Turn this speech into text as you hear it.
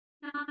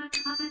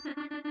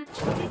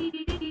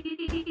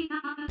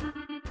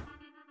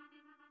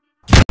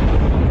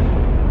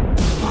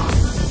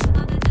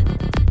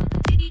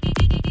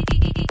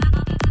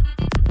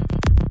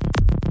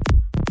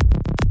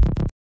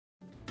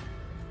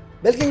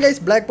Welcome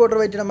guys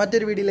BlacKPowdeRyt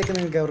മറ്റൊരു വീഡിയോയിലേക്ക്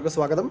നിങ്ങൾക്ക് അവർക്ക്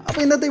സ്വാഗതം.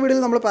 അപ്പോൾ ഇന്നത്തെ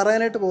വീഡിയോയിൽ നമ്മൾ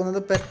പറയാനായിട്ട് പോകുന്നത്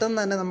പെട്ടെന്ന്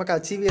തന്നെ നമുക്ക്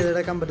അച്ചീവ്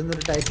ചെയ്തെടുക്കാൻ പറ്റുന്ന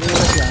ഒരു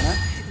ടൈറ്റിലുകളൊക്കെയാണ്.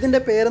 ഇതിൻ്റെ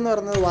പേരെന്ന്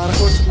പറയുന്നത്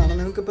warhorse എന്നാണ്.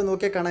 നിങ്ങൾക്കിപ്പോൾ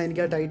നോക്കിയാൽ കാണാൻ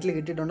എനിക്ക് ആ ടൈറ്റിൽ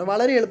കിട്ടിയിട്ടുണ്ട്.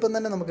 വളരെ എളുപ്പം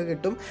തന്നെ നമുക്ക്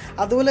കിട്ടും.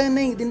 അതുപോലെ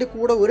തന്നെ ഇതിൻ്റെ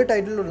കൂടെ ഒരു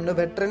ടൈറ്റിലുണ്ട്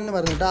വെറ്ററൻ എന്ന്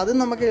പറഞ്ഞിട്ട്, അതും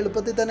നമുക്ക്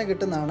എളുപ്പത്തിൽ തന്നെ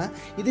കിട്ടുന്നതാണ്.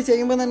 ഇത്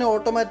ചെയ്യുമ്പോൾ തന്നെ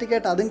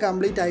ഓട്ടോമാറ്റിക്കായിട്ട് അതും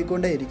കംപ്ലീറ്റ്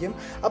ആയിക്കൊണ്ടേയിരിക്കും.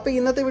 അപ്പോൾ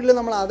ഇന്നത്തെ വീഡിയോയിൽ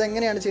നമ്മൾ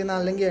അതെങ്ങനെയാണ് ചെയ്യുന്നത്,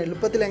 അല്ലെങ്കിൽ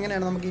എളുപ്പത്തിൽ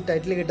എങ്ങനെയാണ് നമുക്ക് ഈ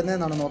ടൈറ്റിൽ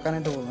കിട്ടുന്നതെന്നാണ്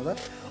നോക്കാനായിട്ട് പോകുന്നത്.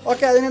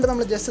 ഓക്കെ, അതിനായിട്ട്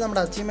നമ്മൾ ജസ്റ്റ്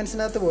നമ്മുടെ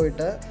അച്ചീവ്മെൻറ്റ്സിനകത്ത്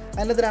പോയിട്ട്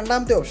അതിനകത്ത്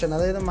രണ്ടാമത്തെ ഓപ്ഷൻ,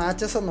 അതായത്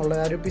മാച്ചസ് എന്നുള്ള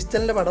ഒരു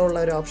പിസ്റ്റലിൻ്റെ പടമുള്ള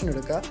ഒരു ഓപ്ഷൻ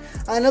എടുക്കുക.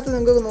 അതിനകത്ത്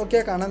നിങ്ങൾക്ക്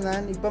നോക്കിയാൽ കാണാം,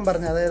 ഞാൻ ഇപ്പം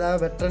പറഞ്ഞ അതായത് ആ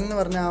വെറ്ററൻ എന്ന്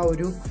പറഞ്ഞ ആ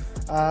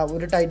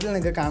ഒരു ടൈറ്റിൽ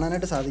നിങ്ങൾക്ക്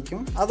കാണാനായിട്ട് സാധിക്കും.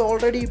 അത്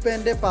ഓൾറെഡി ഇപ്പോൾ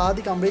എൻ്റെ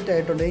പാതി കംപ്ലീറ്റ്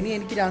ആയിട്ടുണ്ട്. ഇനി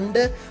എനിക്ക്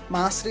 2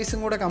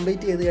 മാസ്റ്ററീസും കൂടെ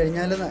കംപ്ലീറ്റ് ചെയ്ത്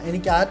കഴിഞ്ഞാൽ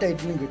എനിക്ക് ആ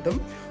ടൈറ്റിലും കിട്ടും.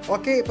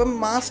 ഓക്കെ, ഇപ്പം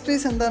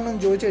മാസ്റ്ററീസ്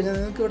എന്താണെന്ന് ചോദിച്ചു കഴിഞ്ഞാൽ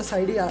നിങ്ങൾക്ക് ഇവിടെ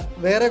സൈഡിൽ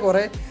വേറെ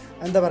കുറേ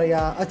എന്താ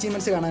പറയുക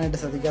അച്ചീവ്മെൻറ്റ്സ് കാണാനായിട്ട്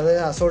സാധിക്കും. അതായത്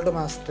അസോൾട്ട്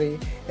മാസ്റ്ററി,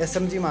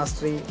 SMG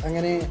മാസ്റ്ററി,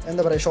 അങ്ങനെ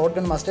എന്താ പറയുക ഷോർട്ട്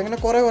ഗൺ മാസ്റ്ററി, അങ്ങനെ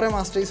കുറേ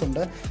മാസ്റ്ററീസ്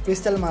ഉണ്ട്.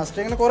 പിസ്റ്റൽ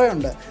മാസ്റ്ററി, അങ്ങനെ കുറേ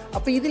ഉണ്ട്.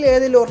 അപ്പോൾ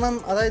ഇതിലേതെങ്കിലും ഒരെണ്ണം,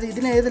 അതായത്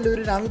ഇതിനേതെങ്കിലും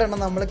ഒരു 2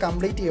 എണ്ണം നമ്മൾ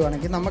കംപ്ലീറ്റ്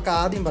ചെയ്യുവാണെങ്കിൽ നമുക്ക്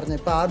ആദ്യം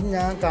ഇപ്പോൾ ആദ്യം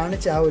ഞാൻ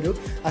കാണിച്ച ആ ഒരു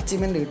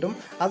അച്ചീവ്മെൻറ്റ് കിട്ടും.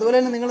 അതുപോലെ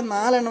തന്നെ നിങ്ങൾ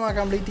 4 എണ്ണമാണ്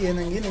കംപ്ലീറ്റ്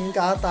ചെയ്യുന്നതെങ്കിൽ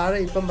നിങ്ങൾക്ക് ആ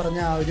താഴെ ഇപ്പം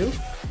പറഞ്ഞ ആ ഒരു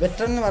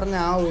വെറ്ററൻ എന്ന് പറഞ്ഞ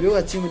ആ ഒരു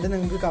അച്ചീവ്മെൻറ്റ്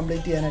നിങ്ങൾക്ക്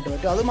കംപ്ലീറ്റ് ചെയ്യാനായിട്ട്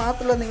പറ്റും. അത്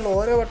മാത്രമല്ല, നിങ്ങൾ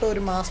ഓരോ വട്ടം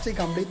ഒരു മാസ്റ്ററി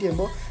കംപ്ലീറ്റ്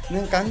ചെയ്യുമ്പോൾ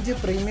നിങ്ങൾക്ക് 5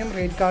 പ്രീമിയം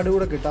റേറ്റ് കാർഡ്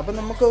കൂടെ കിട്ടും. അപ്പോൾ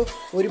നമുക്ക്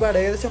ഒരുപാട്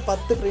ഏകദേശം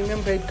 10 പ്രീമിയം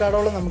റേറ്റ്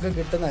കാർഡോളം നമുക്ക്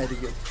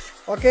കിട്ടുന്നതായിരിക്കും.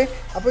 ഓക്കെ,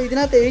 അപ്പോൾ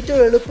ഇതിനകത്ത്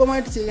ഏറ്റവും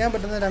എളുപ്പമായിട്ട് ചെയ്യാൻ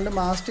പറ്റുന്ന 2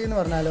 മാസ്റ്ററി എന്ന്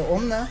പറഞ്ഞാൽ,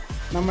 ഒന്ന്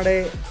നമ്മുടെ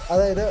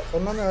അതായത്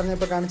ഒന്നെന്ന്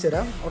പറഞ്ഞപ്പോൾ കാണിച്ചു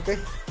തരാം. ഓക്കെ,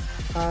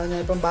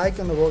 ഞാനിപ്പം ബാക്ക്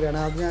ഒന്ന് പോവുകയാണ്.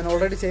 അത് ഞാൻ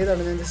ഓൾറെഡി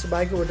ചെയ്താണ്. ഞാൻ ജസ്റ്റ്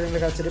ബാക്ക് പോയിട്ട്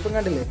നിങ്ങൾ കാണിച്ചിട്ട് ഇപ്പം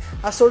കണ്ടില്ലേ,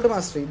 അസോൾട്ട്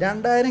മാസ്റ്ററി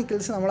 2000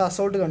 കിൽസ് നമ്മൾ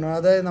അസോൾട്ട് ഗണ്ണു,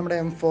 അതായത് നമ്മുടെ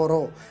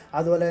M4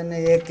 അതുപോലെ തന്നെ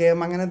AKM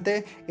അങ്ങനത്തെ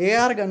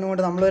AR ഗണ്ണു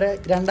കൊണ്ട് നമ്മളൊരു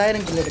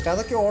 2000 കില്ലെടുക്കുക.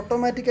 അതൊക്കെ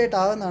ഓട്ടോമാറ്റിക്കായിട്ട്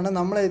ആകുന്നതാണ്.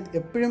 നമ്മൾ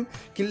എപ്പോഴും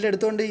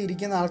കില്ലെടുത്തുകൊണ്ട്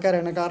ഇരിക്കുന്ന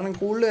ആൾക്കാരാണ്, കാരണം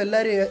കൂടുതലും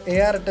എല്ലാവരും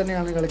AR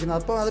തന്നെയാണ് കളിക്കുന്നത്.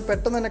 അപ്പോൾ അത്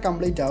പെട്ടെന്ന് തന്നെ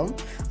കംപ്ലീറ്റ് ആവും.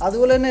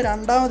 അതുപോലെ തന്നെ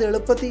രണ്ടാമത്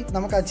എളുപ്പത്തിൽ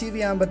നമുക്ക് അച്ചീവ്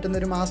ചെയ്യാൻ പറ്റുന്ന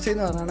ഒരു മാസ്റ്ററി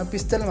എന്ന് പറഞ്ഞാൽ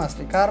പിസ്റ്റൽ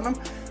മാസ്റ്ററി. കാരണം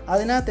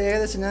അതിനകത്ത്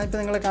ഏകദേശം ഞാനിപ്പോൾ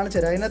നിങ്ങളെ കാണിച്ചു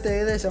തരാം. അതിനകത്ത്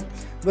ഏകദേശം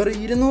വെറും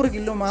 200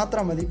 കിലോ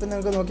മാത്രം മതി. ഇപ്പം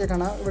നിങ്ങൾക്ക് നോക്കിയാൽ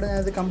കാണാം, ഇവിടെ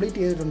ഞാനിത് കംപ്ലീറ്റ്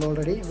ചെയ്തിട്ടുണ്ട്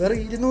ഓൾറെഡി. വെറും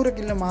 200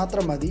 കിലോ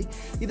മാത്രം മതി.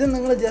 ഇത്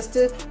നിങ്ങൾ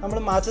ജസ്റ്റ് നമ്മൾ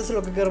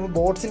മാച്ചസിലൊക്കെ കയറുമ്പോൾ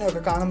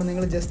ബോട്ട്സിനെയൊക്കെ കാണുമ്പോൾ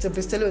നിങ്ങൾ ജസ്റ്റ്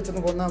പിസ്റ്റൽ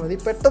വെച്ചൊന്ന് കൊന്നാൽ മതി.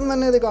 പെട്ടെന്ന്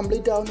തന്നെ ഇത്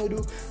കംപ്ലീറ്റ് ആവുന്ന ഒരു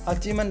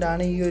അച്ചീവ്മെൻ്റ്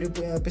ആണ് ഈ ഒരു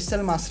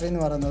പിസ്റ്റൽ മാസ്റ്ററി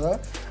എന്ന് പറയുന്നത്.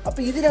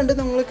 അപ്പോൾ ഇത് രണ്ടും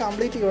നിങ്ങൾ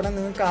കംപ്ലീറ്റ്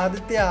ചെയ്യുകയാണെങ്കിൽ നിങ്ങൾക്ക്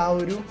ആദ്യത്തെ ആ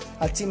ഒരു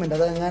അച്ചീവ്മെൻറ്റ്,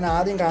 അതായത് ഞാൻ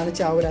ആദ്യം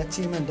കാണിച്ച ആ ഒരു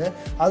അച്ചീവ്മെൻറ്റ്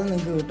അത്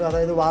നിങ്ങൾക്ക് കിട്ടും.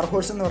 അതായത്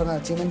warhorse എന്ന് പറഞ്ഞ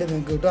അച്ചീവ്മെൻറ്റ്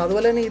നിങ്ങൾക്ക് കിട്ടും.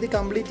 അതുപോലെ തന്നെ ഇത്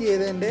കംപ്ലീറ്റ്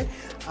ചെയ്തതിൻ്റെ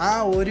ആ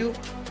ഒരു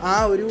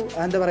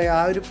എന്താ പറയുക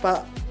ആ ഒരു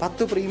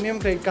 10 പ്രീമിയം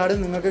ക്രെഡിറ്റ് കാർഡ്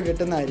നിങ്ങൾക്ക്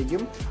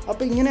കിട്ടുന്നതായിരിക്കും.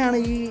 അപ്പോൾ ഇങ്ങനെയാണ്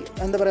ഈ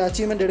എന്താ പറയുക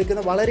അച്ചീവ്മെൻറ്റ്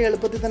എടുക്കുന്നത്. വളരെ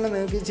എളുപ്പത്തിൽ തന്നെ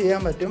നിങ്ങൾക്ക്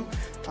ചെയ്യാൻ പറ്റും.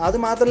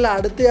 അതുമാത്രമല്ല,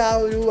 അടുത്ത ആ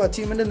ഒരു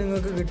അച്ചീവ്മെൻറ്റ്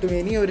നിങ്ങൾക്ക് കിട്ടും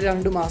ഇനി ഒരു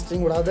 2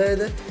 മാസ്റ്ററിയും കൂടെ.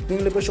 അതായത്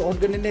നിങ്ങളിപ്പോൾ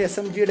ഷോർട്ട് ഗണ്ണിൻ്റെ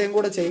SMGയുടെയും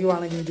കൂടെ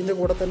ചെയ്യുവാണെങ്കിൽ, ഇതിൻ്റെ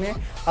കൂടെ തന്നെ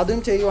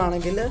അതും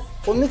ചെയ്യുവാണെങ്കിൽ,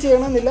 ഒന്നും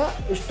ചെയ്യണമെന്നില്ല,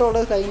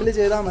 ഇഷ്ടമുള്ള ടൈമിൽ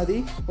ചെയ്താൽ മതി.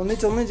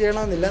 ഒന്നും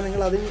ചെയ്യണമെന്നില്ല.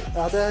 നിങ്ങളത്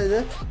അതായത്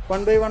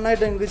 1 by 1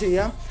 ആയിട്ട് നിങ്ങൾക്ക്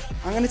ചെയ്യാം.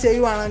 അങ്ങനെ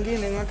ചെയ്യുവാണെങ്കിൽ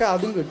നിങ്ങൾക്ക്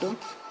അതും കിട്ടും.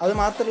 അത്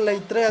മാത്രമല്ല,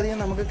 ഇത്രയധികം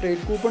നമുക്ക്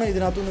ക്രെഡിറ്റ് കൂപ്പണും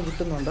ഇതിനകത്തുനിന്ന്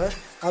കിട്ടുന്നുണ്ട്.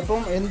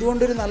 അപ്പം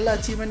എന്തുകൊണ്ടൊരു നല്ല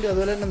അച്ചീവ്മെൻറ്റ്,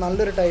 അതുപോലെ തന്നെ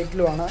നല്ലൊരു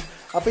ടൈറ്റിലുമാണ്.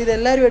 അപ്പോൾ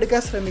ഇതെല്ലാവരും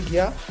എടുക്കാൻ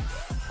ശ്രമിക്കുക.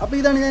 അപ്പോൾ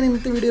ഇതാണ് ഞാൻ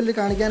ഇന്നത്തെ വീഡിയോയിൽ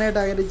കാണിക്കാനായിട്ട്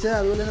ആഗ്രഹിച്ചത്.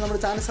 അതുപോലെ തന്നെ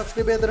നമ്മുടെ ചാനൽ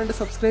സബ്സ്ക്രൈബ് ചെയ്തിട്ടുണ്ട്,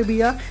 സബ്സ്ക്രൈബ്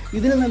ചെയ്യുക.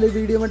 ഇതിന് നല്ലൊരു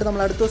വീഡിയോ ആയിട്ട്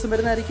നമ്മൾ അടുത്ത ദിവസം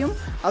വരുന്നതായിരിക്കും.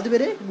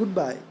 അതുവരെ ഗുഡ്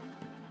ബൈ.